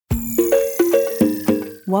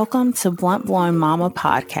Welcome to Blunt Blowing Mama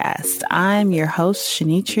podcast. I'm your host,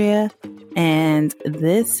 Shanitria, and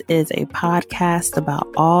this is a podcast about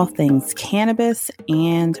all things cannabis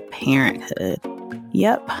and parenthood.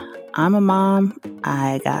 Yep, I'm a mom.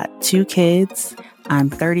 I got 2 kids. I'm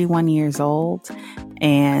 31 years old,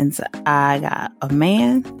 and I got a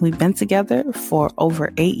man. We've been together for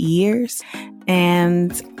over 8 years,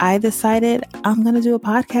 and I decided I'm going to do a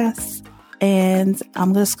podcast. And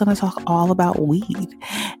I'm just going to talk all about weed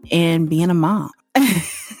and being a mom.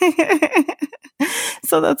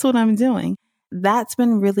 So that's what I'm doing. That's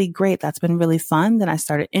been really great. That's been really fun. Then I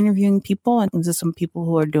started interviewing people and just some people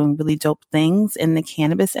who are doing really dope things in the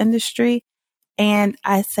cannabis industry. And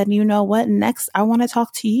I said, you know what? Next, I want to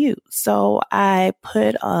talk to you. So I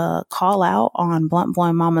put a call out on Blunt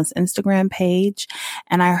Blowing Mama's Instagram page.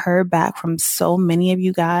 And I heard back from so many of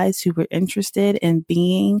you guys who were interested in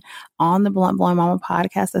being on the Blunt Blowing Mama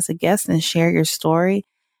podcast as a guest and share your story.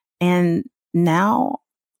 And now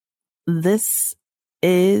this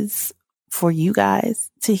is for you guys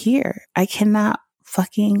to hear. I cannot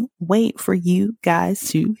fucking wait for you guys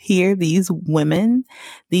to hear these women,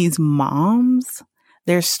 these moms,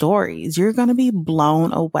 their stories. You're going to be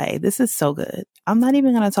blown away. This is so good. I'm not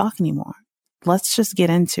even going to talk anymore. Let's just get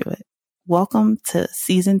into it. Welcome to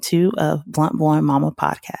season 2 of Blunt Blowing Mama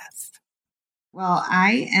podcast. Well,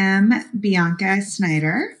 I am Bianca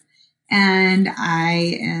Snyder, and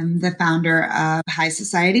I am the founder of High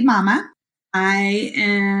Society Mama. I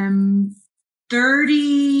am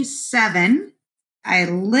 37. I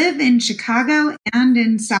live in Chicago and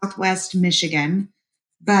in Southwest Michigan,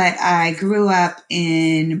 but I grew up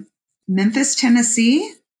in Memphis,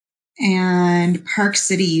 Tennessee, and Park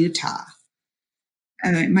City, Utah.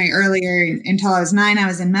 Until I was 9, I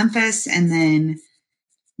was in Memphis, and then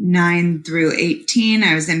 9 through 18,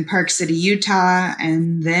 I was in Park City, Utah,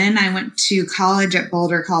 and then I went to college at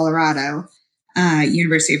Boulder, Colorado,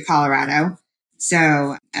 University of Colorado.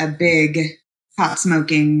 So a big pot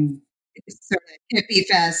smoking sort of hippie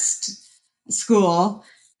fest school.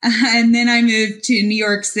 And then I moved to New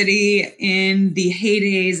York City in the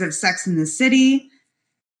heydays of Sex and the City,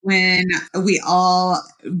 when we all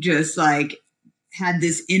just like had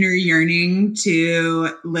this inner yearning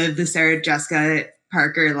to live the Sarah Jessica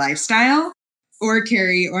Parker lifestyle, or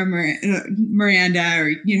Carrie or Miranda,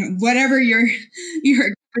 or, you know, whatever your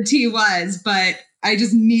cup of tea was. But I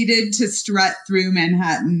just needed to strut through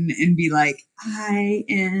Manhattan and be like, I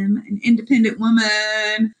am an independent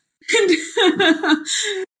woman. Totally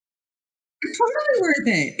worth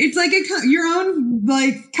it. It's like your own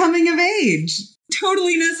like coming of age.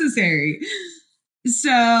 Totally necessary.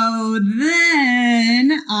 So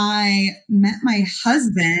then I met my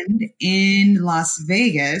husband in Las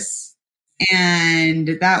Vegas,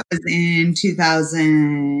 and that was in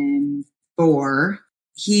 2004.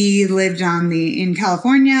 He lived in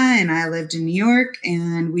California, and I lived in New York,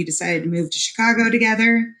 and we decided to move to Chicago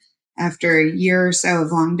together after a year or so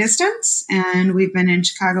of long distance, and we've been in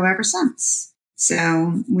Chicago ever since.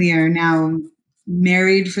 So we are now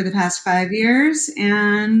married for the past 5 years,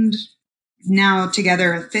 and now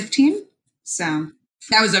together 15. So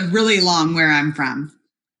that was a really long where I'm from.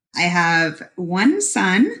 I have one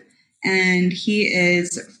son, and he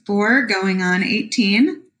is 4 going on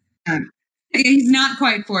 18. He's not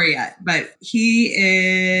quite 4 yet, but he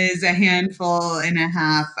is a handful and a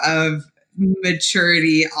half of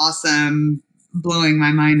maturity, awesome, blowing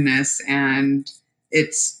my mindness, and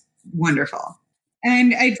it's wonderful.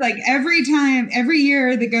 And it's like every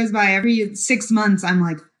year that goes by, every 6 months, I'm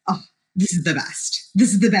like, oh, this is the best.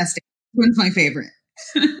 This is the best. This one's my favorite.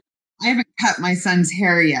 I haven't cut my son's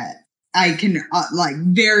hair yet. I can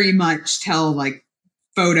very much tell like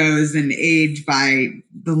photos and age by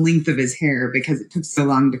the length of his hair because it took so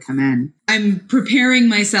long to come in. I'm preparing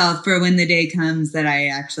myself for when the day comes that I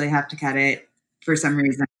actually have to cut it for some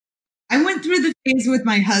reason. I went through the phase with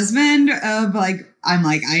my husband of I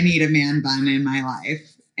need a man bun in my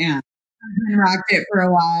life. And I rocked it for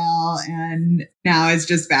a while, and now it's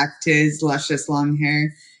just back to his luscious long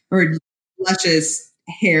hair, or luscious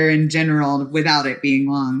hair in general without it being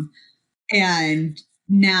long. And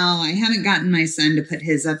now I haven't gotten my son to put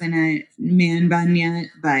his up in a man bun yet,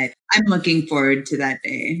 but I'm looking forward to that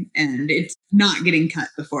day, and it's not getting cut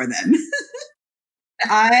before then.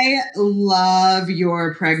 I love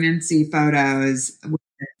your pregnancy photos with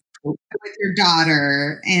your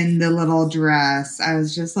daughter in the little dress. I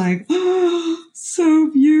was just like, oh,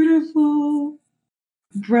 so beautiful.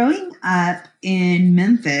 Growing up in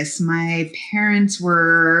Memphis, my parents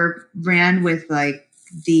ran with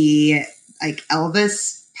the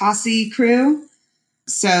Elvis posse crew.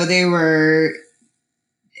 So they were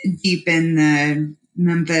deep in the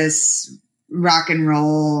Memphis rock and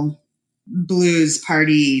roll blues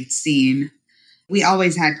party scene. We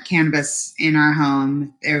always had cannabis in our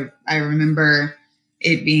home. I remember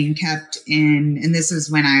it being kept in, and this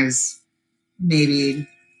was when I was maybe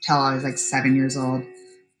till I was like 7 years old,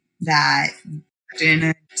 that in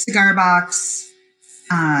a cigar box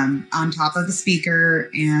on top of the speaker,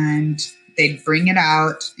 and they'd bring it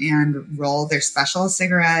out and roll their special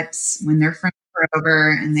cigarettes when their friends were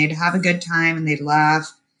over, and they'd have a good time and they'd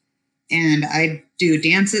laugh. And I'd do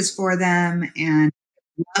dances for them and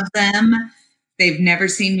love them. They've never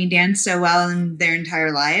seen me dance so well in their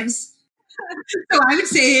entire lives. So I would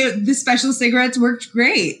say the special cigarettes worked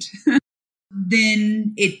great.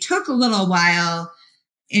 Then it took a little while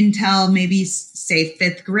until maybe say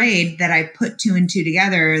 5th grade that I put 2 and 2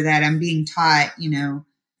 together, that I'm being taught,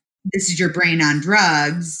 this is your brain on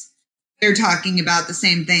drugs. They're talking about the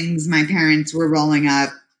same things my parents were rolling up,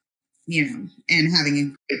 and having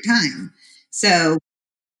a great time. So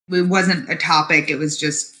it wasn't a topic. It was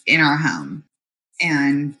just in our home,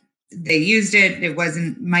 and they used it. It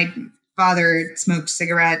wasn't, my father smoked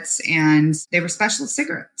cigarettes, and they were special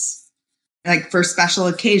cigarettes, like for special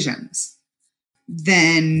occasions.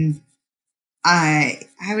 Then I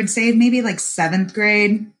would say maybe like 7th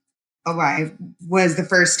grade. I was the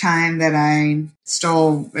first time that I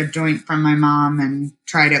stole a joint from my mom and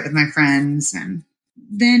tried it with my friends. And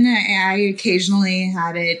then I occasionally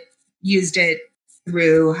used it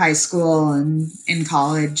through high school and in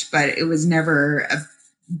college, but it was never a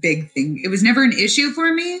big thing. It was never an issue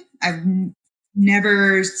for me. I've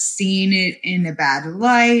never seen it in a bad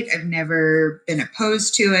light. I've never been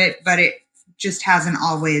opposed to it, but it just hasn't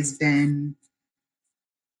always been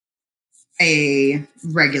a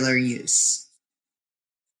regular use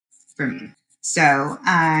for me. So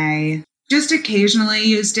I just occasionally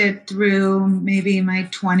used it through maybe my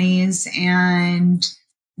 20s. And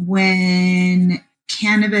when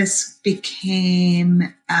cannabis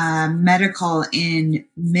became medical in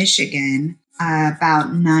Michigan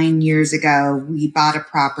about 9 years ago, we bought a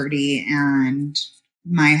property, and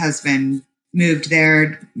my husband moved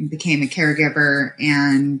there, became a caregiver,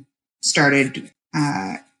 and started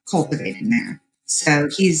cultivating there. So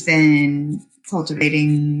he's been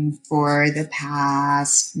cultivating for the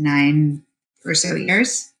past 9 or so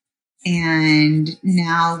years. And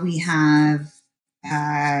now we have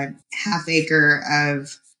a half acre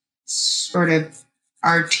of sort of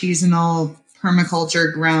artisanal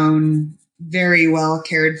permaculture grown, very well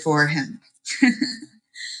cared for hemp.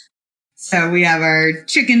 So we have our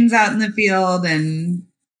chickens out in the field and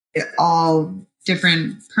all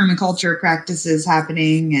different permaculture practices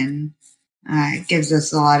happening, and it gives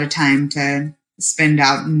us a lot of time to spend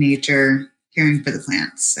out in nature caring for the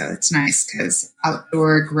plants. So it's nice because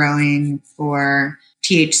outdoor growing for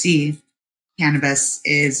THC cannabis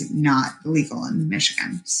is not legal in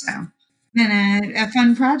Michigan. So been a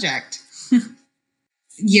fun project.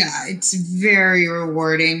 Yeah, it's very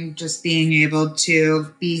rewarding just being able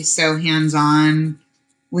to be so hands-on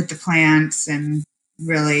with the plants and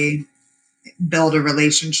really build a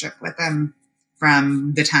relationship with them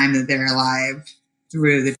from the time that they're alive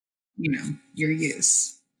through your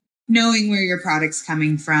use. Knowing where your product's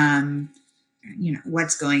coming from,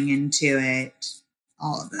 what's going into it,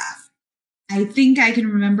 all of that. I think I can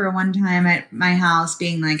remember one time at my house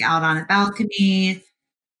being like out on a balcony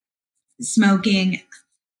smoking.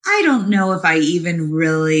 I don't know if I even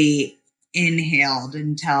really inhaled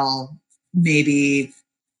until maybe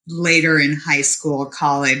later in high school,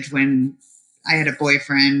 college, when I had a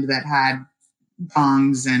boyfriend that had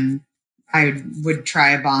bongs, and I would try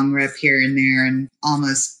a bong rip here and there and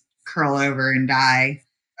almost curl over and die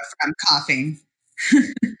from coughing.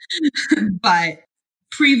 But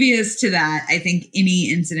previous to that, I think any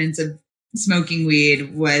incidence of smoking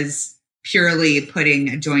weed was purely putting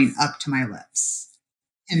a joint up to my lips,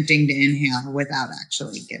 attempting to inhale without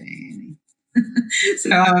actually getting any. So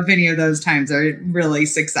if any of those times are really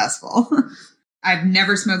successful. I've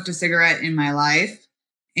never smoked a cigarette in my life.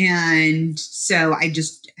 And so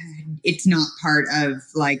it's not part of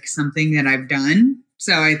like something that I've done.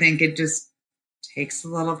 So I think it just takes a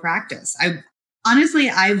little practice. I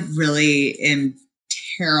really am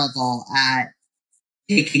terrible at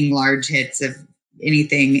taking large hits of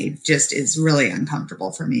anything. It just is really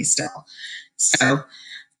uncomfortable for me still. So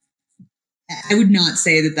I would not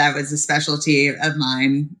say that was a specialty of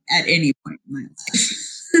mine at any point in my life.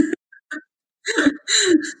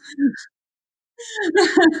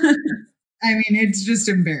 I mean, it's just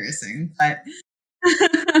embarrassing, but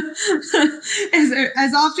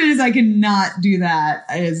as often as I can not do that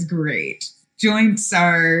is great. Joints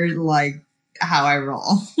are like how I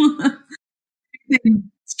roll.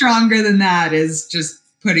 anything stronger than that is just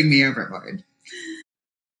putting me overboard.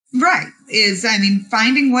 Right.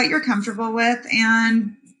 Finding what you're comfortable with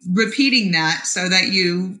and repeating that so that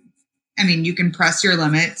you can press your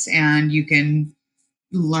limits and you can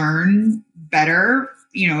learn better,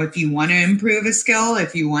 if you want to improve a skill,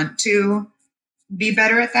 if you want to be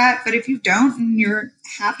better at that. But if you don't and you're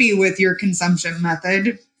happy with your consumption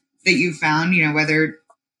method that you found,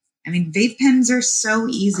 vape pens are so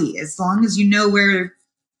easy as long as you know where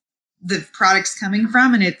the product's coming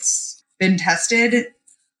from and it's been tested,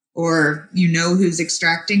 or who's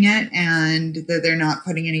extracting it and that they're not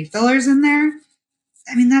putting any fillers in there.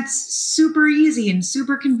 That's super easy and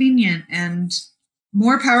super convenient, and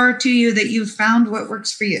more power to you that you've found what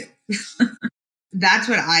works for you. That's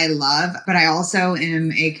what I love. But I also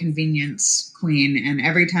am a convenience queen. And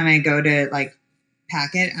every time I go to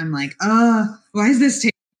pack it, I'm like, oh, why is this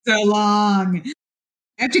taking so long?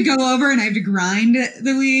 I have to go over and I have to grind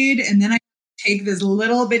the weed. And then I take this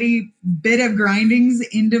little bitty bit of grindings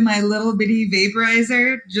into my little bitty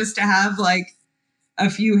vaporizer just to have a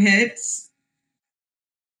few hits.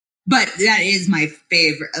 But that is my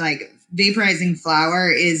favorite. Vaporizing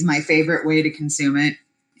flower is my favorite way to consume it.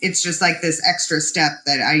 It's just this extra step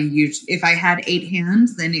that I use. If I had 8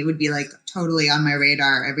 hands, then it would be totally on my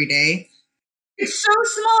radar every day. It's so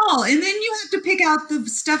small. And then you have to pick out the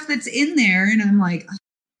stuff that's in there. And I'm like,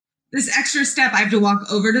 this extra step, I have to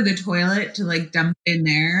walk over to the toilet to dump it in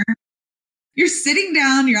there. You're sitting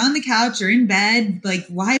down, you're on the couch, you're in bed.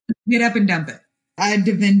 Why get up and dump it? A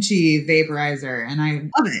Da Vinci vaporizer, and I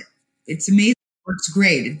love it. It's amazing. It works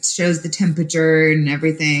great. It shows the temperature and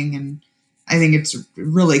everything. And I think it's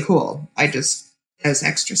really cool. Those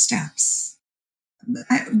extra steps.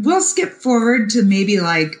 We'll skip forward to maybe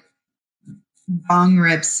bong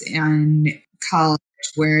rips in college,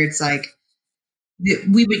 where it's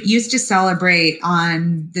we would used to celebrate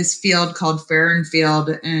on this field called Farron Field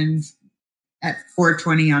and at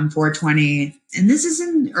 420 on 420. And this is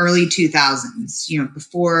in early 2000s,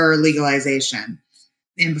 before legalization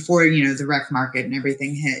and before, the rec market and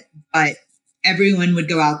everything hit. But everyone would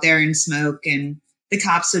go out there and smoke, and the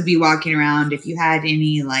cops would be walking around. If you had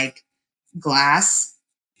any glass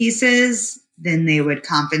pieces, then they would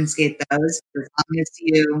confiscate those.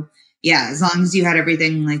 As long as you had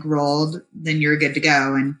everything rolled, then you're good to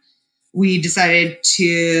go. And we decided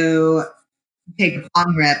to take a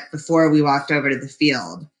bong rip before we walked over to the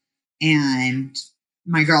field. And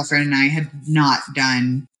my girlfriend and I had not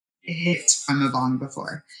done hits from a bong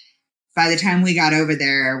before. By the time we got over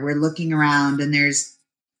there, we're looking around and there's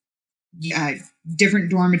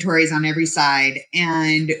different dormitories on every side.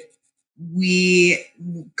 And we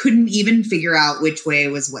couldn't even figure out which way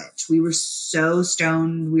was which. We were so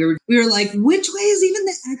stoned. We were like, which way is even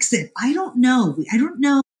the exit? I don't know.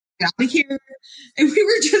 Out of here. And we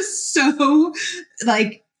were just so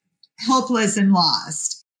helpless and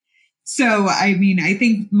lost. So, I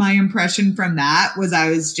think my impression from that was I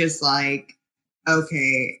was just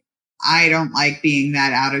okay, I don't like being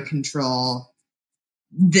that out of control.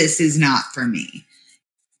 This is not for me.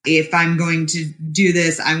 If I'm going to do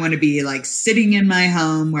this, I want to be sitting in my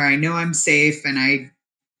home where I know I'm safe and I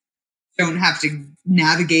don't have to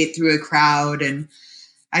navigate through a crowd. And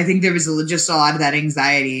I think there was just a lot of that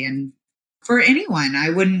anxiety. And for anyone, I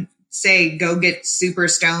wouldn't say go get super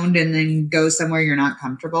stoned and then go somewhere you're not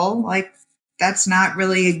comfortable. That's not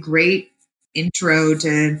really a great intro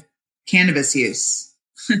to cannabis use.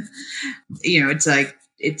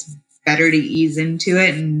 It's better to ease into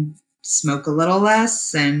it and smoke a little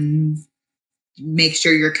less and make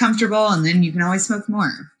sure you're comfortable, and then you can always smoke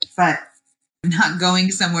more. But I'm not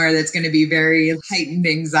going somewhere that's going to be very heightened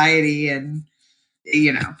anxiety and,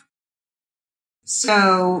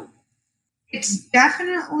 So it's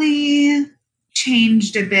definitely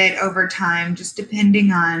changed a bit over time, just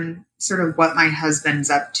depending on sort of what my husband's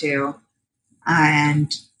up to.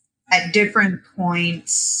 And at different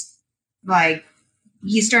points,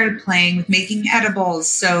 he started playing with making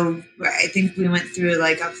edibles. So I think we went through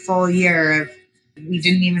a full year of, we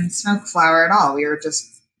didn't even smoke flower at all. We were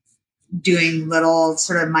just doing little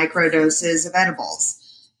sort of micro doses of edibles.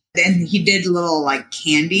 And he did little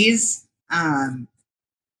candies,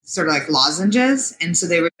 sort of lozenges. And so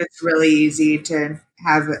they were just really easy to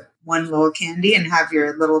have one little candy and have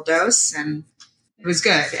your little dose. And it was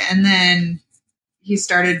good. And then he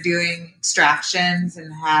started doing extractions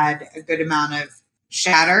and had a good amount of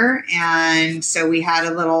shatter. And so we had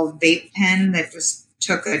a little vape pen that just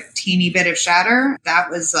took a teeny bit of shatter. That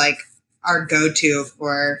was our go-to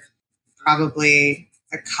for probably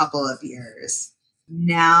a couple of years.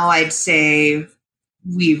 Now I'd say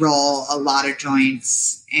we roll a lot of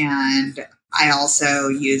joints, and I also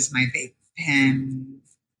use my vape pen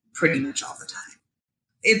pretty much all the time.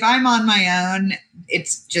 If I'm on my own,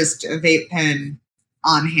 it's just a vape pen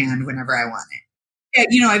on hand whenever I want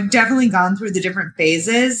it. I've definitely gone through the different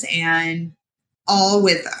phases, and all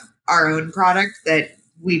with our own product that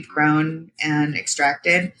we've grown and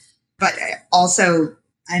extracted. But also,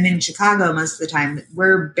 I'm in Chicago most of the time.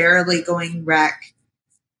 We're barely going rec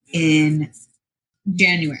in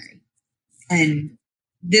January. And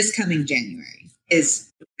this coming January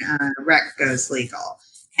is rec goes legal.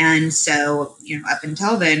 And so, up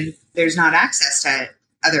until then, there's not access to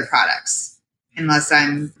other products unless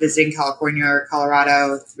I'm visiting California or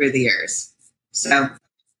Colorado through the years. So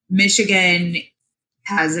Michigan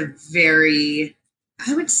has a very,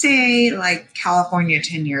 I would say, like California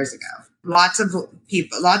 10 years ago. Lots of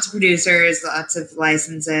people, lots of producers, lots of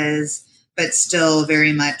licenses, but still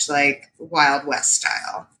very much like Wild West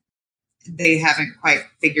style. They haven't quite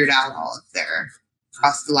figured out all of their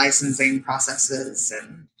licensing processes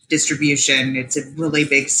and distribution. It's a really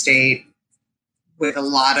big state with a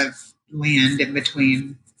lot of land in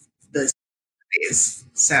between the states.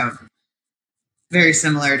 So very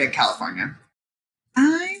similar to California.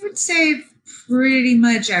 I would say pretty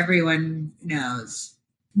much everyone knows.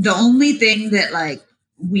 The only thing that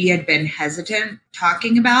we had been hesitant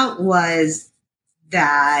talking about was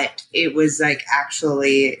that it was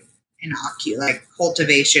actually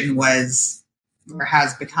cultivation was or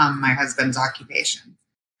has become my husband's occupation.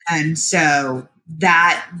 And so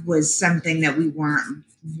that was something that we weren't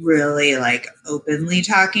really openly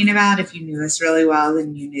talking about. If you knew us really well,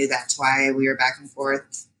 then you knew that's why we were back and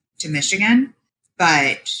forth to Michigan.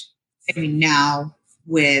 But now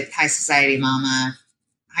with High Society Mama,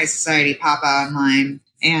 High Society Papa online,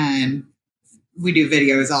 and we do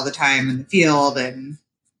videos all the time in the field and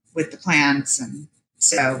with the plants. And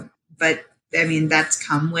so, but that's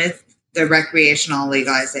come with the recreational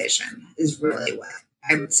legalization is really what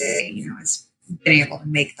I would say, has been able to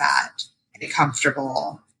make that a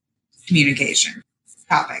comfortable communication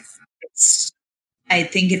topic. I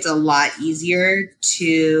think it's a lot easier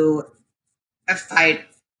to fight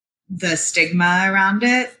the stigma around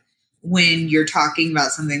it when you're talking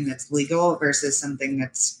about something that's legal versus something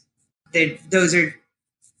those are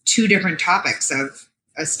two different topics of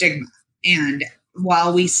a stigma. And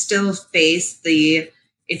while we still face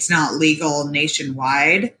it's not legal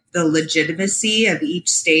nationwide, the legitimacy of each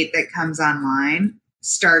state that comes online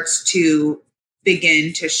starts to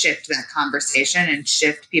begin to shift that conversation and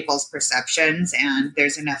shift people's perceptions. And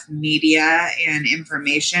there's enough media and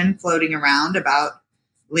information floating around about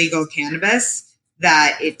legal cannabis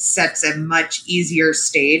that it sets a much easier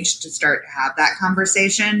stage to start to have that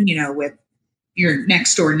conversation, with your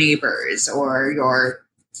next door neighbors or your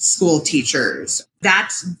school teachers.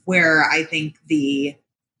 That's where I think the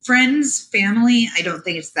friends, family, I don't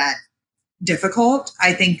think it's that difficult.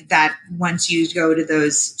 I think that once you go to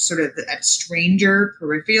those sort of that stranger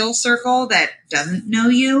peripheral circle that doesn't know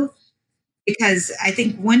you, because I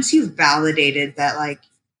think once you've validated that,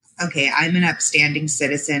 okay, I'm an upstanding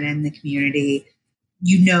citizen in the community,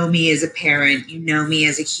 you know me as a parent, you know me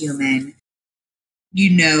as a human, you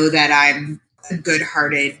know that I'm a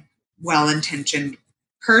good-hearted, well-intentioned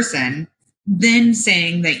person, then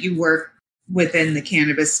saying that you work within the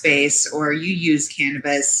cannabis space or you use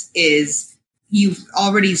cannabis is you've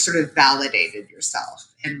already sort of validated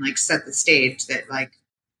yourself and set the stage that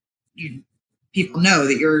people know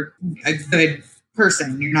that you're a good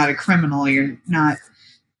person. You're not a criminal. You're not,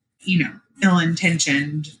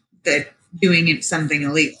 ill-intentioned that doing something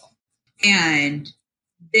illegal. And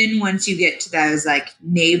then once you get to those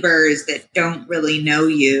neighbors that don't really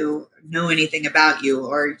know anything about you,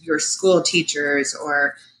 or your school teachers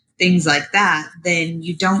or things like that, then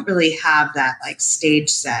you don't really have that stage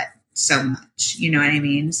set so much. You know what I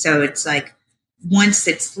mean? So it's once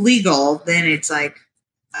it's legal, then it's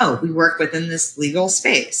oh, we work within this legal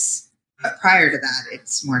space. But prior to that,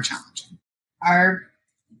 it's more challenging. Our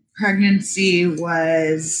pregnancy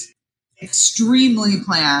was extremely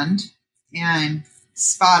planned and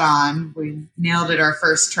spot on. We nailed it our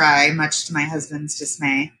first try, much to my husband's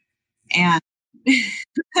dismay. And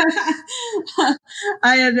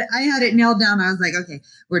I had it nailed down. I was like, okay,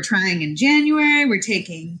 we're trying in January. We're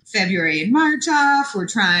taking February and March off. We're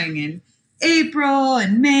trying in April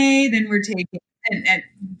and May. Then we're taking, and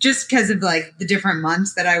just because of the different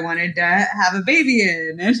months that I wanted to have a baby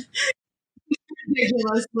in, and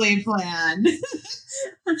ridiculously planned.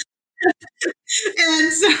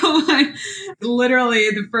 And so literally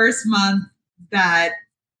the first month that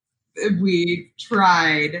we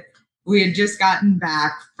tried, we had just gotten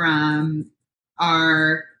back from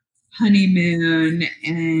our honeymoon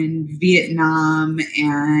in Vietnam.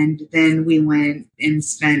 And then we went and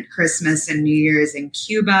spent Christmas and New Year's in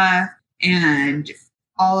Cuba. And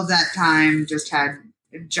all of that time just had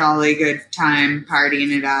a jolly good time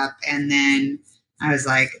partying it up. And then I was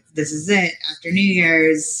like, this is it. After New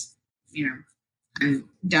Year's, I'm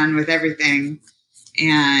done with everything.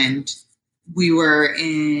 And we were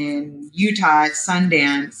in Utah at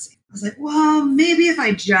Sundance. I was like, well, maybe if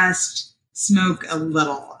I just smoke a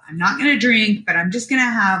little, I'm not going to drink, but I'm just going to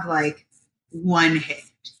have like one hit.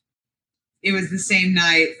 It was the same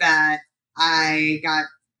night that I got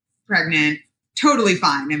pregnant. Totally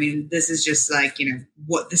fine. I mean, this is just like,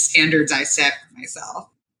 what the standards I set for myself.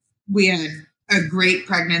 We had a great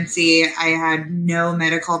pregnancy. I had no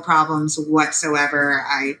medical problems whatsoever.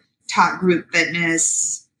 I taught group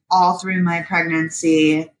fitness all through my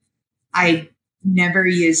pregnancy. I never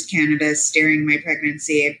used cannabis during my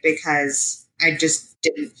pregnancy because I just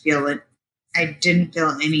didn't feel it. I didn't feel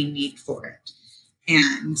any need for it.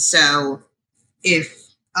 And so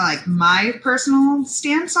my personal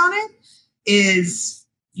stance on it is,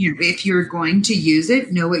 if you're going to use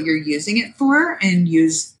it, know what you're using it for and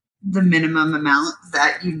use the minimum amount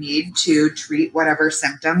that you need to treat whatever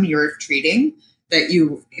symptom you're treating,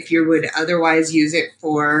 if you would otherwise use it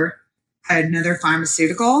for another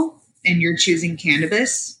pharmaceutical and you're choosing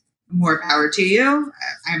cannabis, more power to you.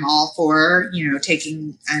 I'm all for,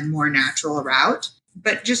 taking a more natural route,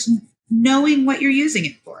 but just knowing what you're using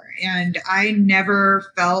it for. And I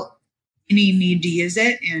never felt any need to use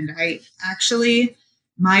it. And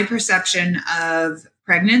my perception of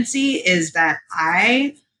pregnancy is that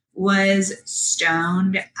I was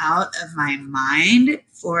stoned out of my mind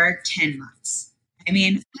for 10 months. I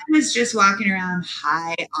mean, I was just walking around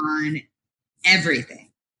high on everything.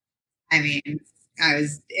 I mean,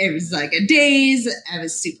 it was like a daze. I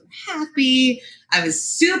was super happy. I was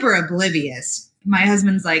super oblivious. My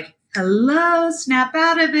husband's like, hello, snap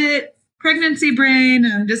out of it. Pregnancy brain.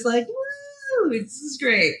 I'm just like, woo, this is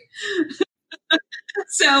great.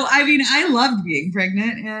 So, I mean, I loved being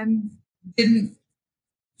pregnant and didn't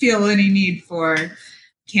feel any need for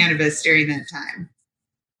cannabis during that time.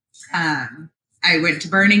 I went to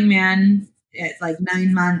Burning Man at like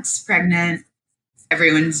 9 months pregnant.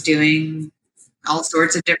 Everyone's doing all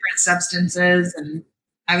sorts of different substances. And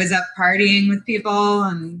I was up partying with people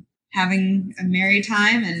and having a merry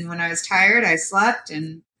time. And when I was tired, I slept,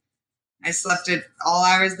 and I slept at all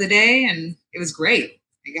hours of the day, and it was great.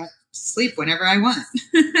 I got to sleep whenever I want.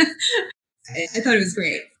 I thought it was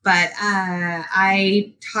great. But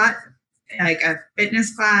I taught like a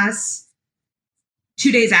fitness class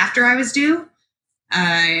 2 days after I was due,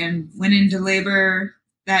 and went into labor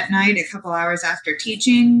that night a couple hours after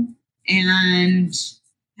teaching, and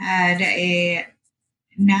had a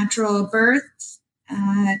natural birth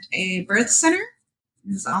at a birth center.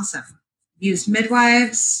 It was awesome. Used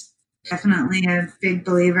midwives. Definitely a big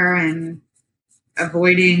believer in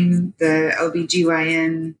avoiding the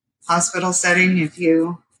OBGYN hospital setting if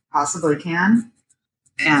you possibly can.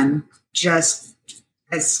 And just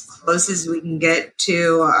as close as we can get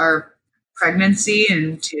to our pregnancy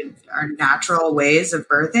and to our natural ways of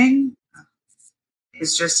birthing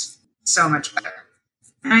is just so much better.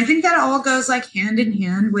 And I think that all goes like hand in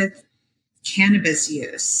hand with cannabis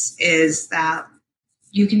use, is that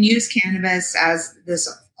you can use cannabis as this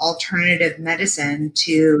alternative medicine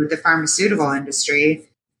to the pharmaceutical industry.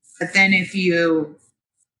 But then if you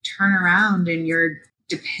turn around and you're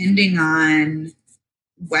depending on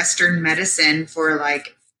Western medicine for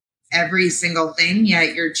like every single thing,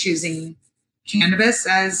 yet you're choosing cannabis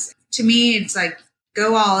as, to me, it's like,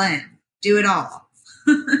 go all in, do it all.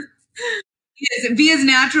 Be as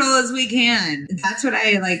natural as we can. That's what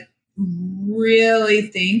I like really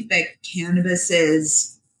think that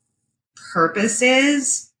cannabis's purpose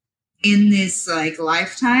is in this like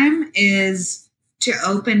lifetime, is to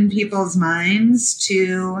open people's minds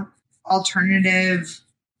to alternative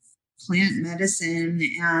plant medicine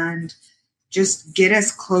and just get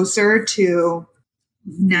us closer to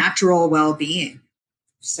natural well-being.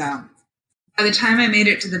 So by the time I made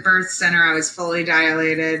it to the birth center, I was fully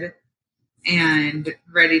dilated and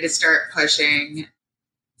ready to start pushing.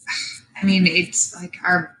 I mean, it's like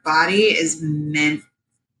our body is meant,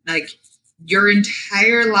 like your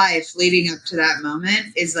entire life leading up to that moment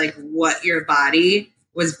is like what your body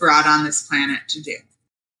was brought on this planet to do,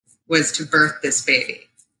 was to birth this baby.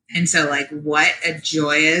 And so like, what a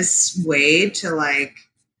joyous way to like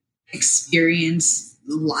experience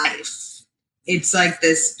life. It's like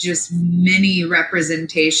this just mini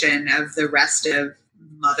representation of the rest of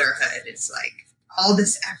motherhood. It's like all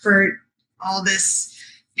this effort, all this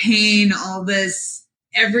pain, all this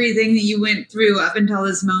everything that you went through up until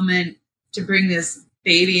this moment to bring this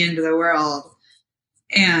baby into the world.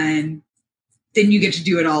 And then you get to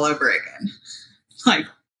do it all over again. Like,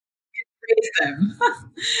 raise them.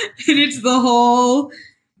 And it's the whole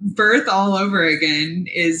birth all over again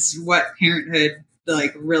is what parenthood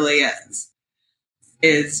like really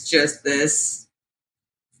is just this,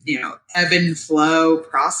 ebb and flow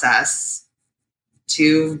process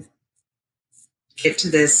to get to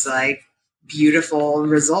this like beautiful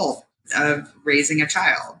result of raising a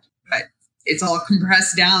child. But it's all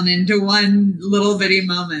compressed down into one little bitty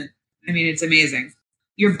moment. I mean, it's amazing.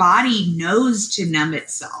 Your body knows to numb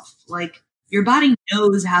itself. Like, your body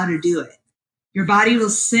knows how to do it. Your body will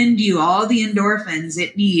send you all the endorphins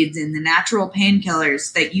it needs and the natural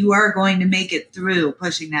painkillers that you are going to make it through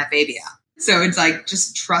pushing that baby out. So it's like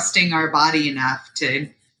just trusting our body enough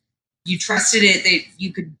you trusted it that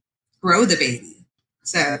you could grow the baby.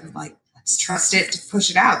 So like, let's trust it to push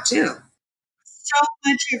it out too. So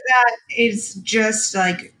much of that is just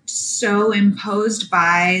like so imposed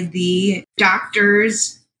by the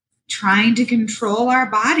doctors trying to control our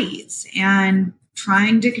bodies and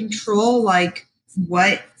trying to control like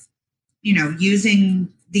what, using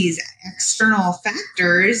these external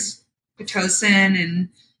factors, Pitocin and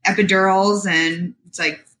epidurals. And it's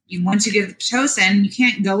like, once you give the Pitocin, you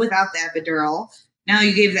can't go without the epidural. Now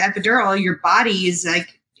you gave the epidural, your body is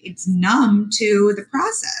like, it's numb to the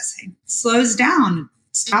process. It slows down,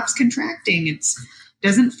 it stops contracting. It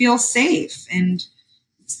doesn't feel safe. And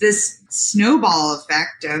it's this snowball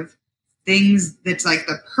effect of things that's like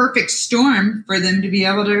the perfect storm for them to be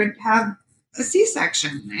able to have a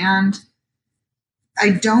C-section. And I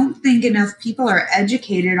don't think enough people are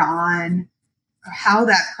educated on how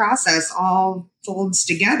that process all folds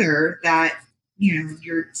together, that,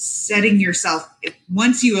 you're setting yourself,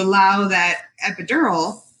 once you allow that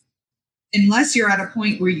epidural, unless you're at a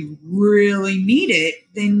point where you really need it,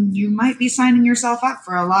 then you might be signing yourself up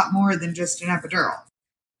for a lot more than just an epidural.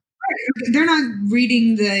 They're not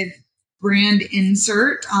reading the brand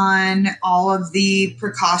insert on all of the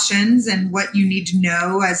precautions and what you need to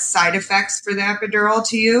know as side effects for the epidural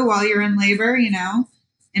to you while you're in labor,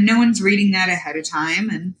 and no one's reading that ahead of time.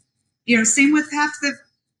 And, same with half the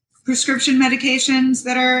prescription medications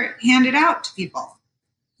that are handed out to people.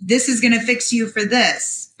 This is going to fix you for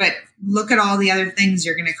this, but look at all the other things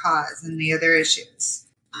you're going to cause and the other issues.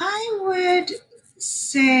 I would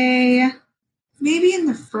say maybe in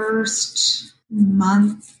the first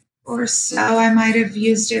month or so, I might have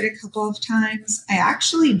used it a couple of times. I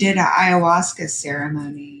actually did an ayahuasca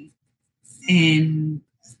ceremony in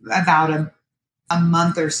about a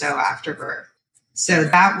month or so after birth. So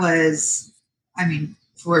that was,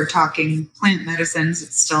 if we're talking plant medicines,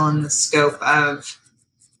 it's still in the scope of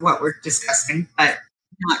what we're discussing, but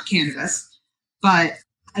not cannabis. But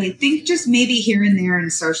I think just maybe here and there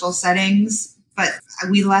in social settings. But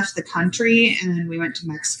we left the country and we went to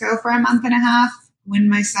Mexico for a month and a half when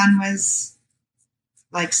my son was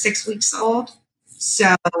like 6 weeks old.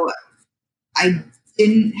 So I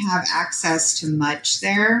didn't have access to much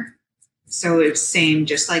there. So it was same,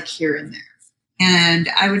 just like here and there. And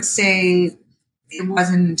I would say it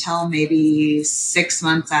wasn't until maybe 6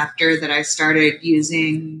 months after that I started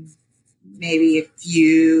using maybe a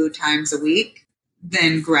few times a week,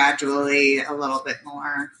 then gradually a little bit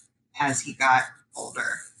more as he got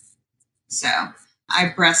older. So I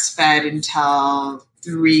breastfed until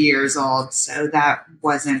 3 years old. So that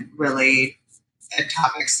wasn't really a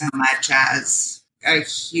topic so much as a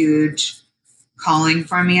huge calling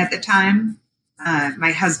for me at the time.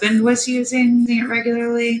 My husband was using it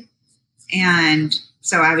regularly. And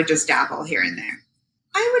so I would just dabble here and there.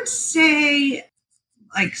 I would say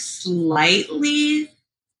like slightly,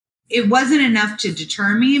 it wasn't enough to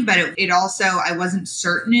deter me, but it also, I wasn't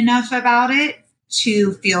certain enough about it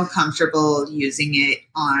to feel comfortable using it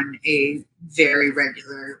on a very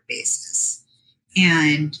regular basis.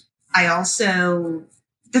 And I also,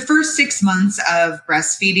 the first 6 months of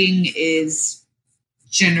breastfeeding is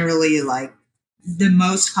generally like the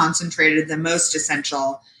most concentrated, the most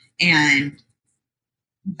essential. And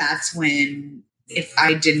that's when, if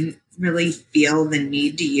I didn't really feel the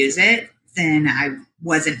need to use it, then I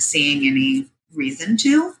wasn't seeing any reason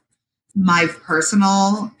to. My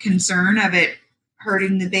personal concern of it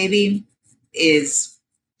hurting the baby is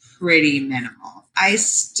pretty minimal. I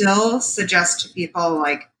still suggest to people,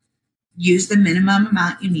 like, use the minimum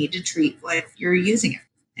amount you need to treat what you're using it.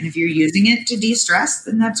 And if you're using it to de-stress,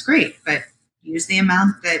 then that's great. But use the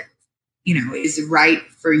amount that, you know, is right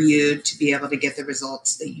for you to be able to get the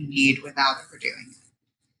results that you need without overdoing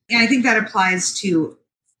it. And I think that applies to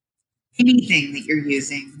anything that you're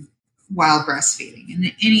using, while breastfeeding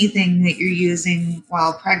and anything that you're using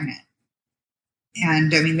while pregnant.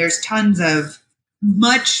 And I mean, there's tons of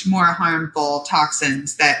much more harmful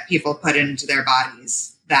toxins that people put into their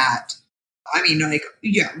bodies that, I mean, like,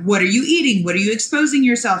 yeah, what are you eating? What are you exposing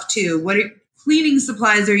yourself to? Cleaning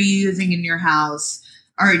supplies are you using in your house?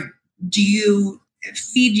 Or do you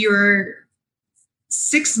feed your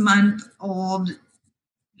 6-month-old,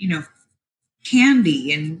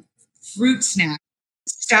 candy and fruit snacks?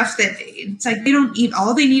 Stuff that it's like they don't eat.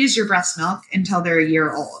 All they need is your breast milk until they're a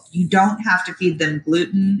year old. You don't have to feed them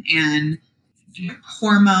gluten and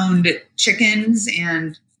hormoned chickens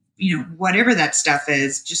and whatever that stuff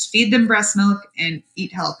is. Just feed them breast milk and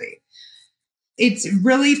eat healthy. It's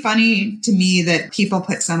really funny to me that people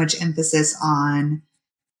put so much emphasis on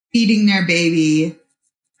feeding their baby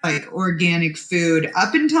like organic food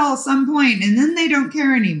up until some point, and then they don't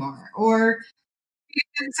care anymore, or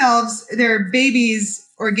themselves their babies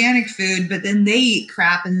organic food, but then they eat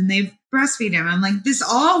crap and then they breastfeed them. I'm like, this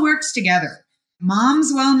all works together.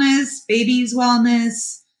 Mom's wellness, baby's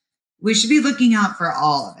wellness. We should be looking out for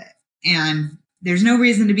all of it. And there's no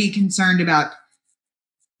reason to be concerned about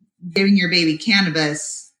giving your baby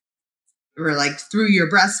cannabis or like through your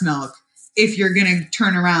breast milk if you're going to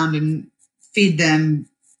turn around and feed them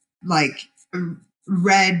like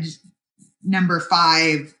red number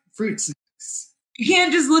 5 fruit snacks. You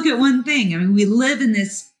can't just look at one thing. I mean, we live in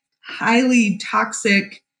this highly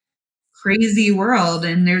toxic, crazy world,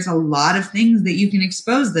 and there's a lot of things that you can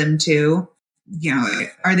expose them to.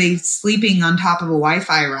 Are they sleeping on top of a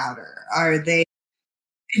Wi-Fi router?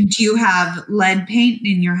 Do you have lead paint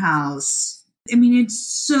in your house? I mean, it's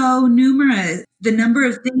so numerous. The number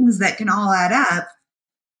of things that can all add up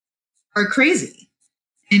are crazy.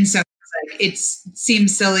 And so it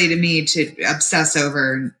seems silly to me to obsess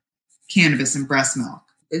over cannabis and breast milk.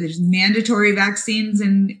 There's mandatory vaccines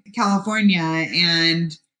in California,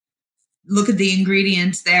 and look at the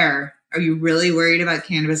ingredients there. Are you really worried about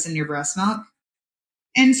cannabis in your breast milk?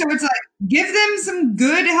 And so it's like, give them some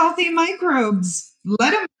good, healthy microbes.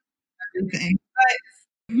 Let them do everything.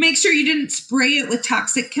 But make sure you didn't spray it with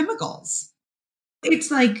toxic chemicals.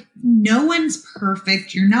 It's like, no one's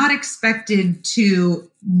perfect. You're not expected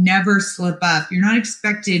to never slip up. You're not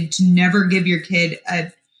expected to never give your kid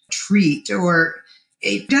a treat, or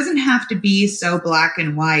it doesn't have to be so black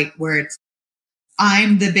and white where it's,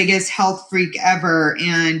 I'm the biggest health freak ever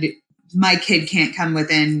and my kid can't come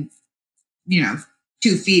within,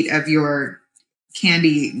 2 feet of your candy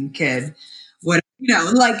eating kid.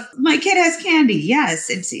 Like my kid has candy. Yes,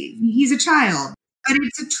 he's a child, but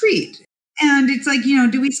it's a treat. And it's like,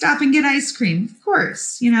 do we stop and get ice cream? Of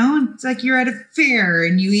course, it's like you're at a fair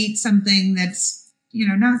and you eat something that's,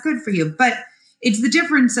 not good for you. But it's the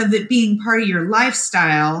difference of it being part of your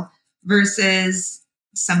lifestyle versus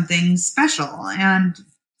something special. And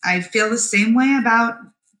I feel the same way about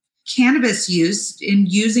cannabis use, and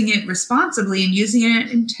using it responsibly and using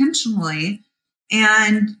it intentionally,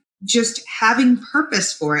 and just having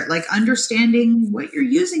purpose for it, like understanding what you're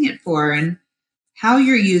using it for and how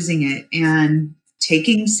you're using it, and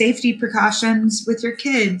taking safety precautions with your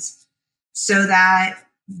kids so that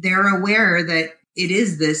they're aware that it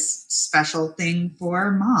is this special thing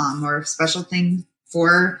for mom or special thing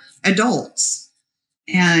for adults.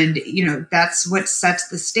 And, that's what sets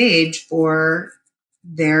the stage for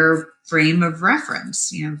their frame of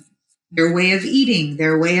reference, their way of eating,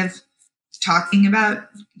 their way of talking about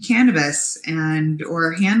cannabis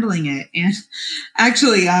or handling it. And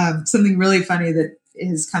actually, something really funny that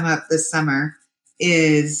has come up this summer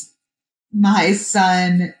is my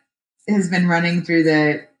son has been running through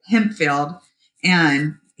the hemp field,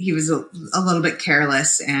 and he was a little bit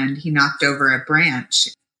careless and he knocked over a branch.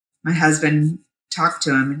 My husband talked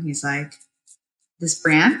to him and he's like, this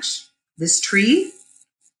branch, this tree,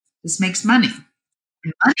 this makes money.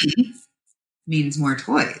 And money means more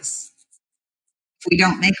toys. If we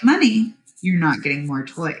don't make money, you're not getting more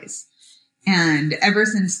toys. And ever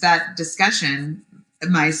since that discussion,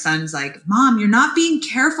 my son's like, Mom, you're not being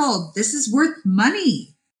careful. This is worth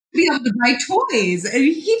money to be able to buy toys. And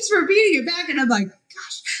he keeps repeating it back. And I'm like,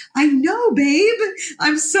 gosh, I know, babe.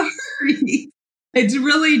 I'm sorry. It's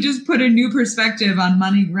really just put a new perspective on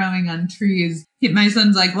money growing on trees. My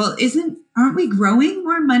son's like, well, aren't we growing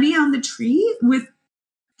more money on the tree? With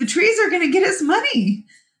the trees are going to get us money,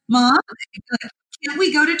 Mom. Can't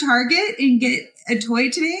we go to Target and get a toy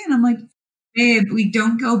today? And I'm like, babe, we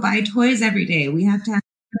don't go buy toys every day. We have to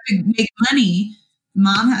make money.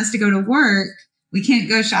 Mom has to go to work. We can't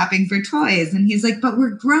go shopping for toys. And he's like, but we're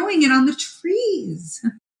growing it on the trees.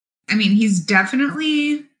 I mean, he's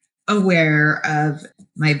definitely aware of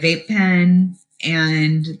my vape pen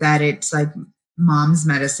and that it's like mom's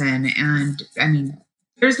medicine. And I mean,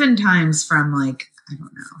 there's been times from like, I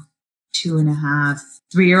don't know, 2.5,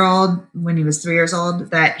 3-year old, when he was 3 years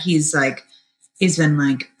old, that he's been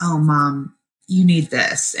like, oh, mom, you need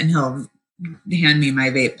this. And he'll hand me my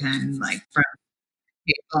vape pen, like from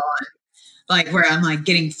people, and like where I'm like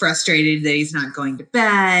getting frustrated that he's not going to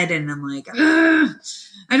bed. And I'm like,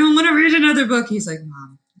 I don't want to read another book. He's like,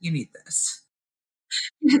 mom, you need this.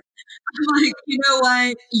 I'm like, you know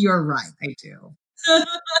what? You're right. I do.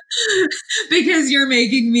 Because you're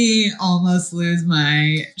making me almost lose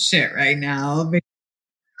my shit right now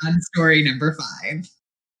on story number 5. I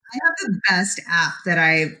have the best app that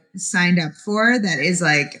I signed up for that is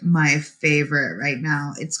like my favorite right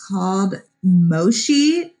now. It's called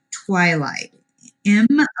Moshi Twilight.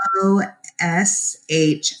 Moshi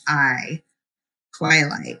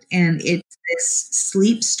Twilight. And it's this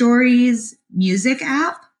sleep stories music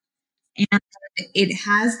app. And it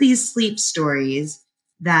has these sleep stories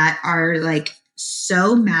that are like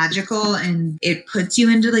so magical, and it puts you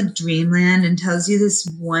into like dreamland and tells you this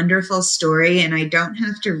wonderful story, and I don't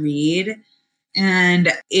have to read,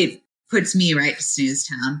 and it puts me right to snooze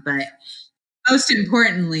town. But most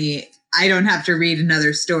importantly, I don't have to read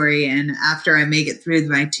another story, and after I make it through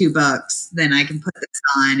my 2 books, then I can put this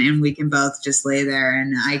on and we can both just lay there,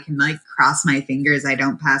 and I can like cross my fingers I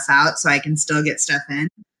don't pass out so I can still get stuff in.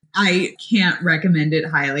 I can't recommend it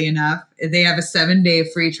highly enough. They have a 7-day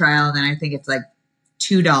free trial, and then I think it's like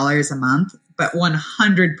 $2 a month, but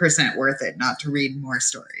 100% worth it not to read more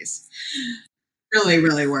stories. Really,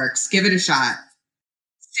 really works. Give it a shot.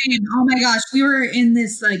 Oh my gosh, we were in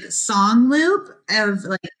this like song loop of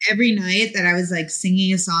like every night that I was like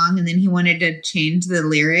singing a song, and then he wanted to change the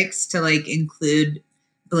lyrics to like include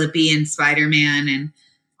Blippi and Spider-Man and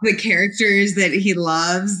the characters that he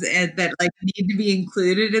loves and that like need to be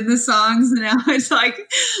included in the songs. And now it's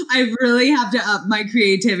like, I really have to up my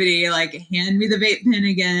creativity, like hand me the vape pen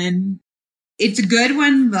again. It's a good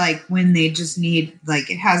one, like when they just need, like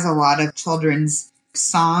it has a lot of children's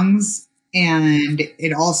songs, and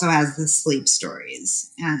it also has the sleep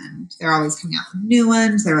stories, and they're always coming out with new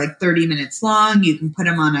ones. They're like 30 minutes long. You can put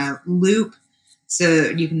them on a loop so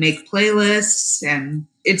you can make playlists, and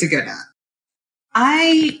it's a good app.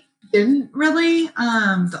 I didn't really.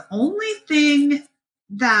 The only thing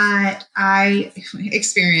that I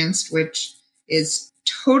experienced, which is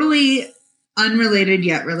totally unrelated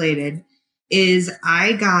yet related, is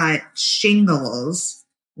I got shingles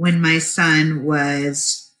when my son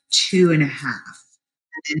was 2.5.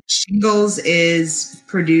 And shingles is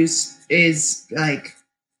like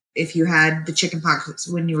if you had the chickenpox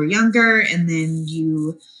when you were younger, and then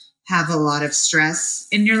you have a lot of stress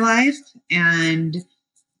in your life and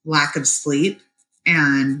lack of sleep,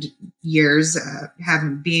 and years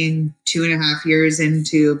being 2.5 years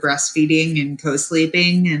into breastfeeding and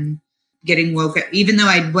co-sleeping and getting woken, even though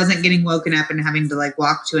I wasn't getting woken up and having to like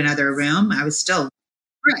walk to another room, I was still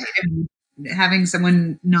right. And having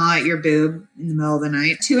someone gnaw at your boob in the middle of the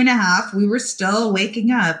night. 2.5, we were still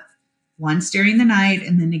waking up once during the night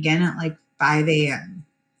and then again at like 5 a.m.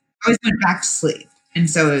 I always went back to sleep. And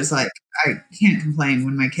so it was like, I can't complain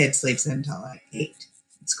when my kid sleeps until like 8.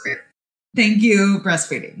 It's great. Thank you,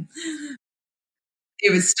 breastfeeding.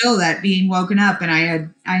 It was still that being woken up, and I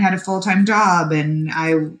had a full-time job, and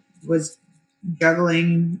I was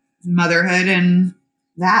juggling motherhood and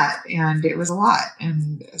that, and it was a lot.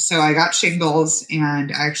 And so I got shingles,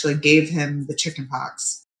 and I actually gave him the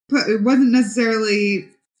chickenpox. But it wasn't necessarily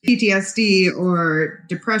PTSD or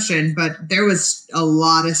depression, but there was a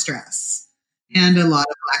lot of stress and a lot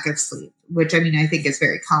of lack of sleep, which I mean, I think is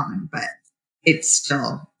very common, but it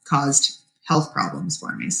still caused health problems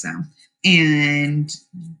for me. So, and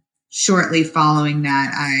shortly following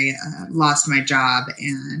that, I lost my job.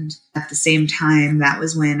 And at the same time, that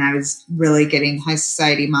was when I was really getting high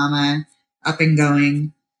society mama up and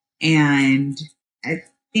going. And I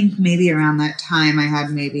think maybe around that time, I had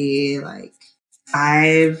maybe like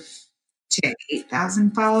 5,000 to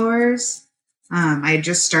 8,000 followers. I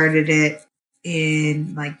just started it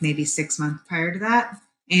in like maybe 6 months prior to that.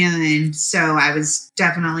 And so I was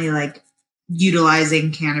definitely like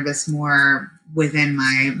utilizing cannabis more within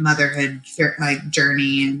my motherhood like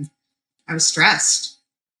journey, and I was stressed,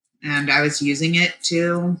 and I was using it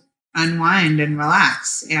to unwind and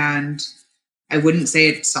relax. And I wouldn't say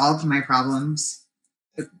it solved my problems.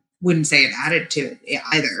 I wouldn't say it added to it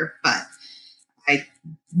either, but I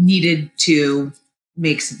needed to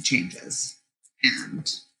make some changes and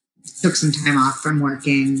took some time off from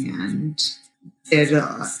working and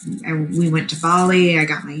we went to Bali. I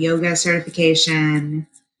got my yoga certification,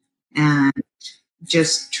 and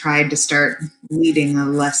just tried to start leading a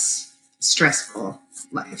less stressful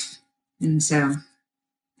life. And so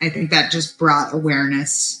I think that just brought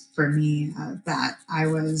awareness for me that I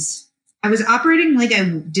was operating like I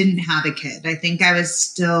didn't have a kid. I think I was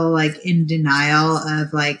still like in denial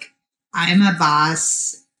of like, I'm a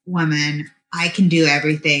boss woman. I can do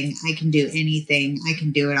everything. I can do anything. I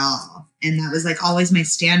can do it all. And that was like always my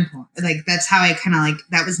standpoint. Like, that's how I kind of like,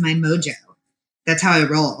 that was my mojo. That's how I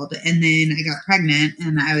rolled. And then I got pregnant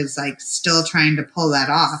and I was like still trying to pull that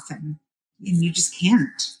off. And you just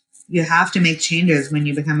can't. You have to make changes when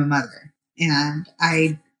you become a mother. And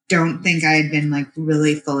I don't think I had been like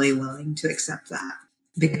really fully willing to accept that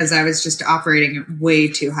because I was just operating at way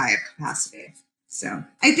too high a capacity. So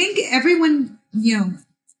I think everyone,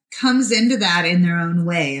 comes into that in their own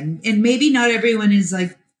way. And maybe not everyone is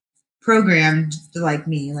like programmed like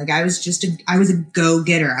me. Like I was a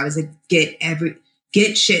go-getter. I was a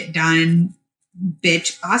get shit done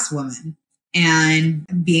bitch boss woman. And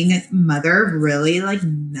being a mother really like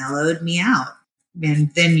mellowed me out.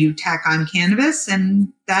 And then you tack on cannabis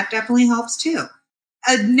and that definitely helps too.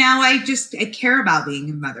 Now I care about being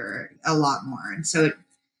a mother a lot more. And so it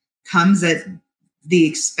comes at the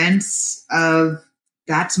expense of,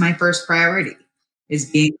 that's my first priority, is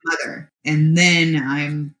being a mother. And then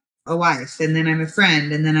I'm a wife, and then I'm a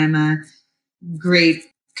friend, and then I'm a great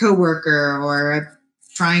coworker or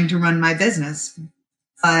trying to run my business.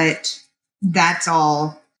 But that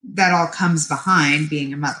all comes behind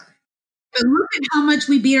being a mother. But look at how much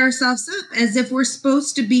we beat ourselves up as if we're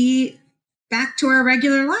supposed to be back to our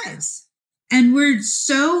regular lives. And we're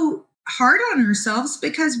so hard on ourselves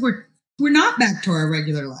because we're not back to our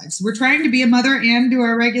regular lives. We're trying to be a mother and do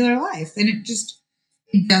our regular life. And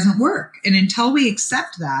it doesn't work. And until we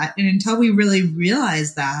accept that, and until we really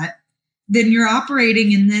realize that, then you're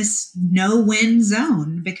operating in this no-win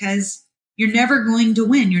zone because you're never going to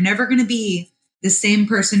win. You're never going to be the same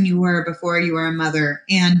person you were before you were a mother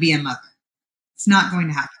and be a mother. It's not going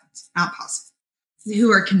to happen. It's not possible.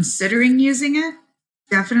 Who are considering using it,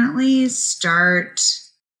 definitely start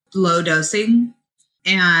low dosing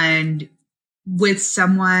and with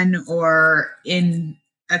someone or in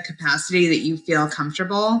a capacity that you feel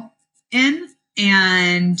comfortable in,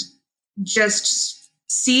 and just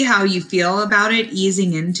see how you feel about it,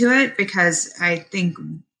 easing into it, because I think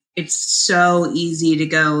it's so easy to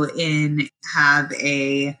go in, have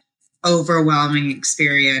a overwhelming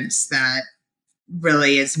experience that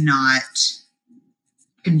really is not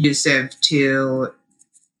conducive to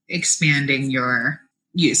expanding your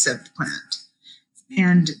use of the plant.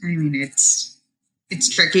 And I mean, it's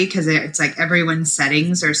tricky because it's like everyone's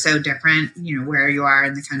settings are so different, where you are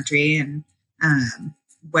in the country, and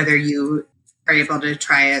whether you are able to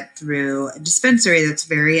try it through a dispensary that's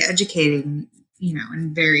very educating,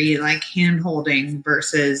 and very like hand-holding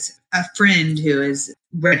versus a friend who is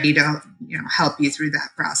ready to, help you through that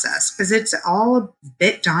process, because it's all a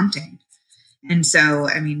bit daunting. And so,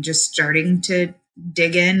 I mean, just starting to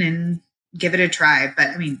dig in and give it a try. But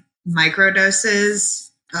I mean, micro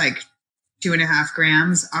doses, like 2.5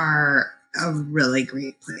 grams, are a really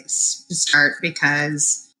great place to start,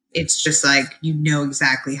 because it's just like,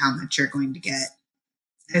 exactly how much you're going to get,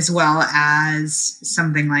 as well as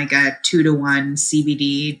something like a 2-to-1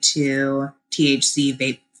 CBD to THC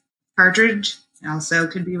vape cartridge also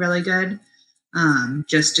could be really good.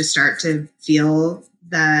 Just to start to feel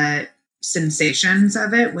the sensations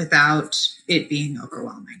of it without it being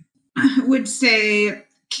overwhelming. I would say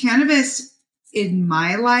cannabis in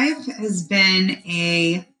my life has been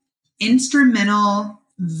a instrumental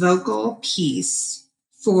vocal piece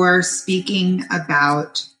for speaking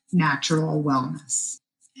about natural wellness.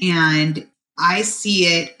 And I see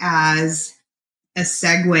it as a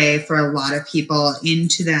segue for a lot of people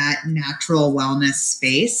into that natural wellness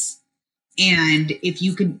space. And if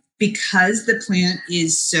you could, because the plant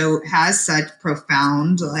has such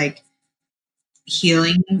profound like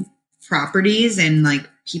healing properties, and like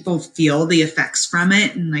people feel the effects from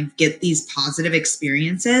it and like get these positive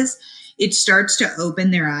experiences, it starts to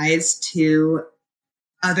open their eyes to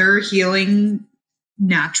other healing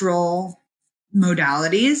natural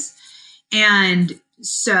modalities. And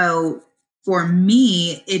so for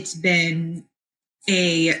me, it's been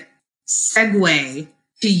a segue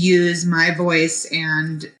to use my voice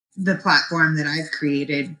and the platform that I've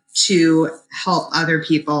created to help other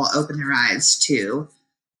people open their eyes to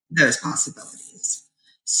those possibilities.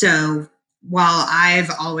 So while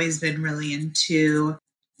I've always been really into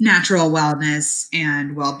natural wellness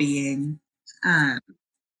and well-being,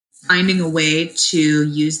 finding a way to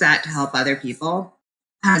use that to help other people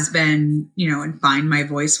has been, and find my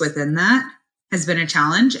voice within that has been a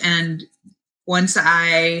challenge. And once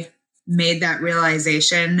I made that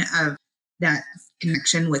realization of that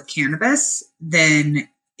connection with cannabis, then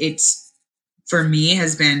it's, for me,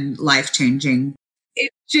 has been life-changing.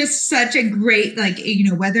 It's just such a great, like,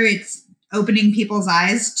 whether it's opening people's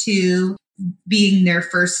eyes to being their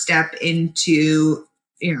first step into,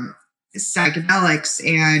 psychedelics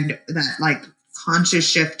and that like conscious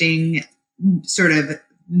shifting sort of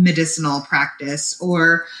medicinal practice,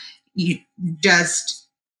 or just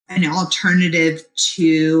an alternative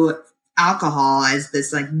to alcohol as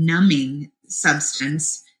this like numbing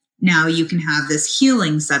substance. Now you can have this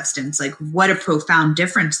healing substance. Like, what a profound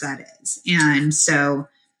difference that is. And so,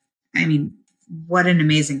 I mean, what an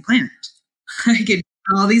amazing plant. I could do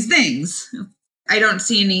all these things. I don't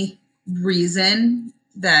see any reason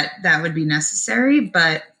that would be necessary,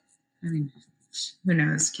 but I mean, who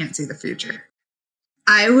knows? Can't see the future.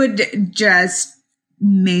 I would just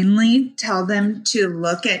mainly tell them to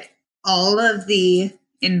look at all of the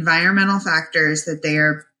environmental factors that they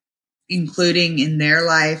are including in their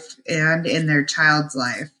life and in their child's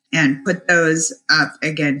life, and put those up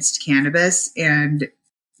against cannabis. And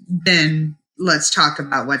then let's talk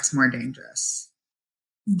about what's more dangerous.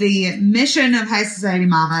 The mission of High Society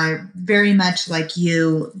Mama, very much like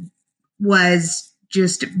you, was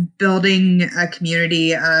just building a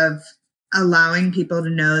community of allowing people to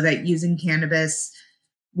know that using cannabis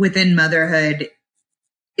within motherhood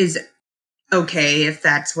is okay if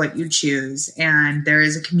that's what you choose. And there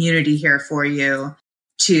is a community here for you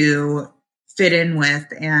to fit in with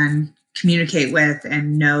and communicate with,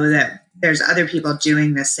 and know that there's other people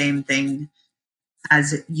doing the same thing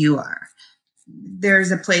as you are.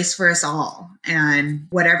 There's a place for us all. And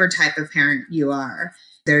whatever type of parent you are,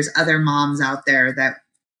 there's other moms out there that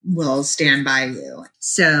will stand by you.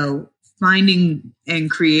 So finding and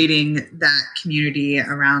creating that community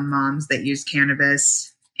around moms that use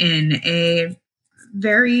cannabis in a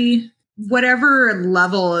very, whatever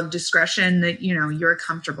level of discretion that, you're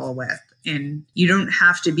comfortable with. And you don't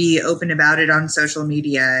have to be open about it on social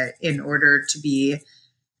media in order to be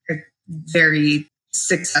a very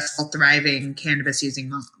successful, thriving cannabis using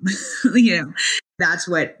mom. That's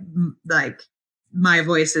what like my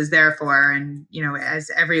voice is there for. And, as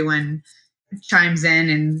everyone chimes in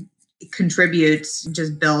and contributes,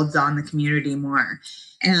 just builds on the community more.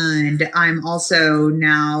 And I'm also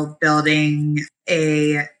now building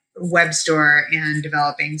a web store and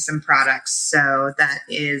developing some products. So that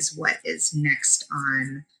is what is next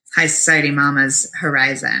on High Society Mama's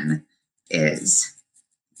horizon, is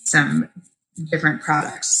some different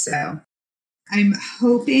products. So I'm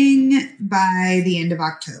hoping by the end of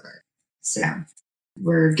October. So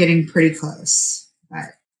we're getting pretty close, but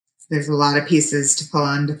there's a lot of pieces to pull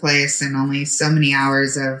into place and only so many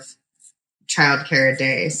hours of childcare a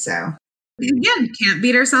day. So again, can't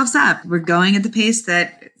beat ourselves up. We're going at the pace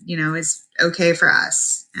that, is okay for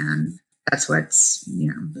us. And that's what's,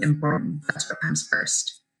 important. That's what comes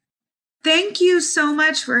first. Thank you so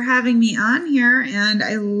much for having me on here. And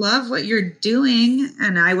I love what you're doing.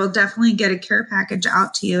 And I will definitely get a care package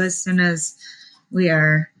out to you as soon as we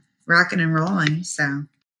are rocking and rolling. So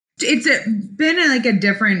it's been like a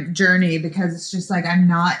different journey, because it's just like I'm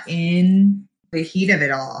not in the heat of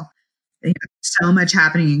it all. So much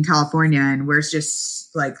happening in California, and we're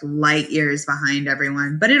just like light years behind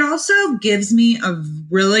everyone. But it also gives me a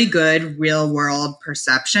really good real world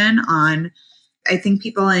perception on, I think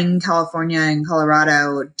people in California and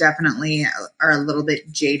Colorado definitely are a little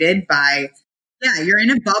bit jaded by, you're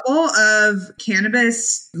in a bubble of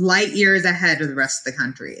cannabis light years ahead of the rest of the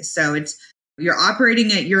country. So you're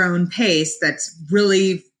operating at your own pace that's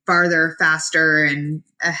really farther, faster, and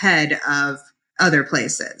ahead of other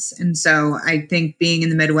places. And so I think being in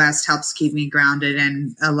the Midwest helps keep me grounded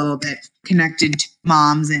and a little bit connected to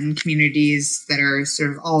moms and communities that are sort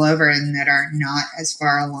of all over and that are not as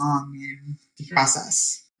far along in the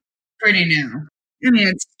process. Pretty new. I mean,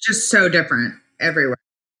 it's just so different everywhere.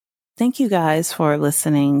 Thank you guys for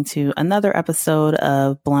listening to another episode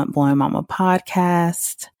of Blunt Boy Mama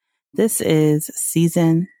Podcast. This is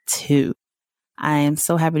season 2. I am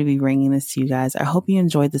so happy to be bringing this to you guys. I hope you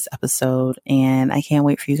enjoyed this episode, and I can't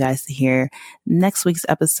wait for you guys to hear next week's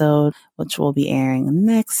episode, which will be airing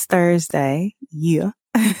next Thursday. Yeah.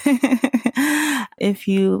 If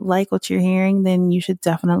you like what you're hearing, then you should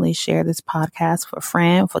definitely share this podcast with a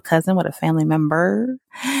friend, with a cousin, with a family member.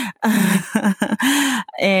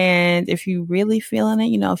 And if you're really feeling it,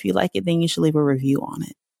 if you like it, then you should leave a review on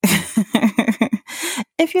it.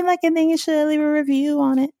 If you like it, then you should leave a review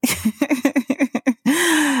on it.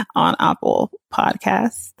 On Apple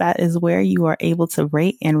Podcasts. That is where you are able to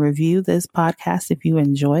rate and review this podcast if you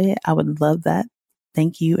enjoy it. I would love that.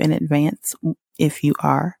 thank you in advance if you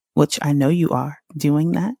are, which I know you are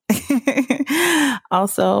doing that.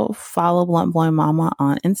 Also, follow Blunt Blowing Mama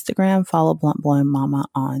on Instagram, follow Blunt Blowing Mama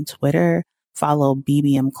on Twitter, follow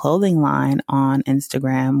BBM Clothing Line on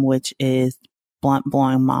Instagram, which is Blunt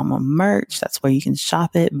Blowing Mama merch. That's where you can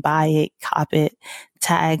shop it, buy it, cop it,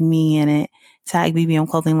 tag me in it, tag BBM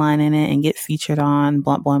Clothing Line in it, and get featured on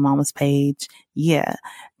Blunt Blowing Mama's page. Yeah.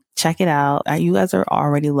 Check it out. You guys are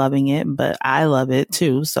already loving it, but I love it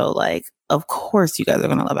too. So like, of course you guys are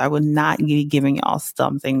going to love it. I would not be giving y'all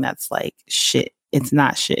something that's like shit. It's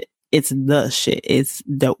not shit. It's the shit. It's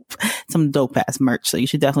dope. Some dope ass merch. So you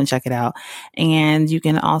should definitely check it out. And you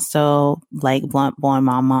can also like Blunt Blowing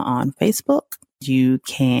Mama on Facebook. You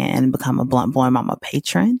can become a Blunt Blowing Mama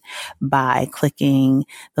patron by clicking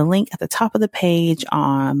the link at the top of the page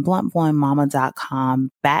on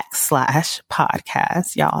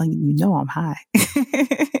bluntblowingmama.com/podcast. Y'all, you know I'm high.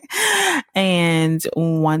 And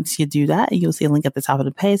once you do that, you'll see a link at the top of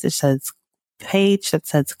the page that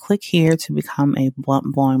says click here to become a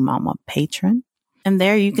Blunt Blowing Mama patron. And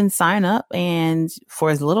there you can sign up, and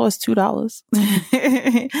for as little as $2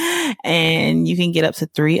 and you can get up to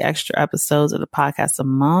 3 extra episodes of the podcast a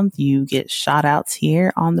month. You get shout outs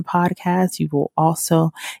here on the podcast. You will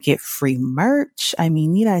also get free merch. I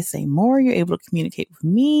mean, need I say more? You're able to communicate with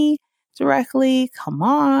me directly. Come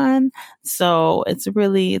on. So it's a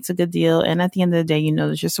good deal. And at the end of the day, you know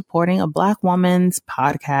that you're supporting a Black woman's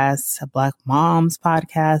podcast, a Black mom's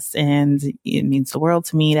podcast. And it means the world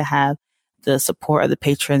to me to have the support of the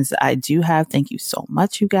patrons that I do have. Thank you so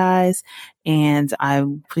much, you guys. And I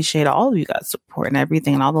appreciate all of you guys' support and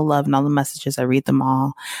everything and all the love and all the messages. I read them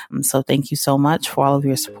all. So thank you so much for all of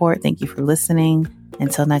your support. Thank you for listening.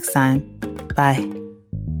 Until next time. Bye.